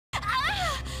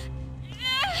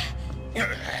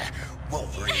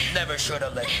Wolverine never should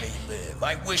have let me live.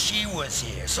 I wish he was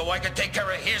here so I could take care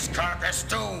of his carcass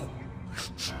too.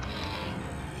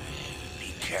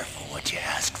 Be careful what you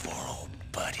ask for, old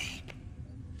buddy.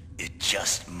 It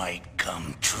just might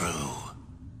come true.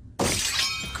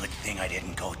 Good thing I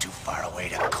didn't go too far away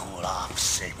to cool off,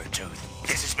 Sabretooth.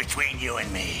 This is between you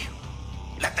and me.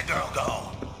 Let the girl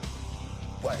go.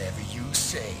 Whatever you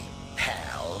say,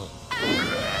 pal.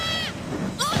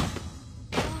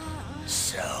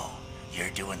 So, you're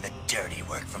doing the dirty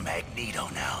work for Magneto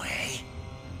now, eh?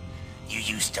 You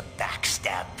used to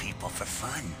backstab people for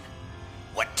fun.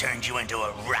 What turned you into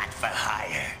a rat for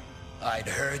hire? I'd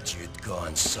heard you'd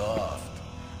gone soft.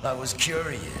 I was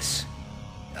curious.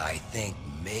 I think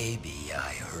maybe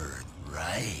I heard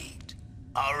right.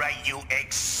 All right, you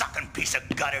egg-sucking piece of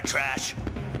gutter trash.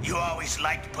 You always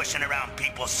liked pushing around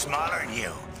people smaller than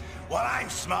you. Well, I'm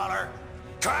smaller.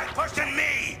 Try pushing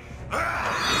me!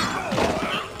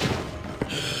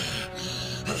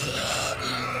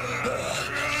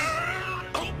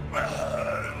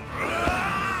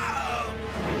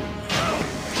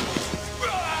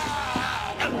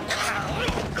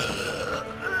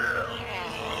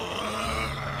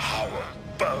 How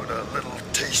about a little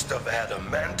taste of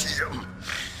adamantium?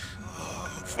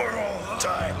 For old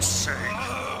time's sake.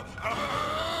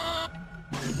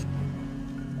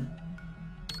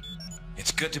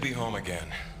 It's good to be home again.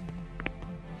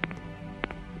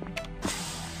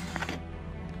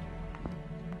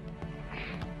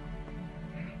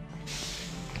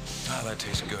 Ah, that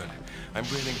tastes good. I'm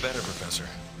breathing better, Professor.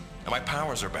 And my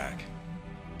powers are back.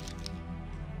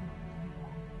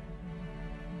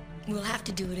 We'll have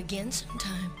to do it again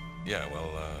sometime. Yeah,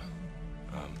 well,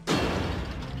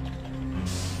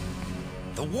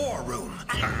 The war room.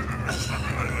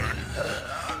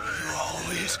 You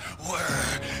always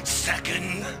were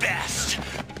second best.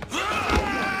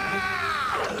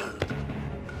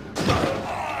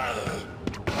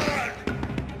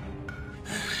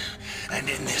 And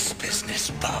in this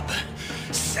business, bub,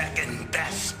 second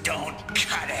best don't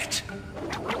cut it.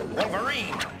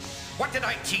 Wolverine, what did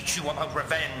I teach you about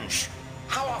revenge?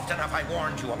 How often have I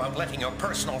warned you about letting your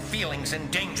personal feelings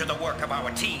endanger the work of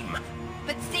our team?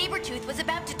 But Sabretooth was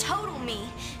about to total me.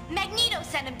 Magneto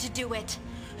sent him to do it.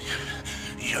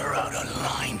 You're out of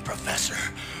line, Professor.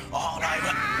 All I...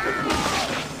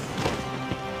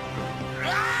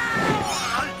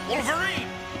 Wolverine!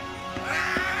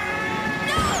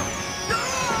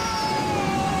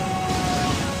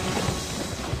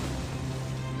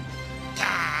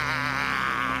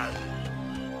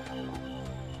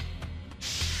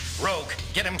 Rogue,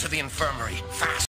 get him to the infirmary, fast.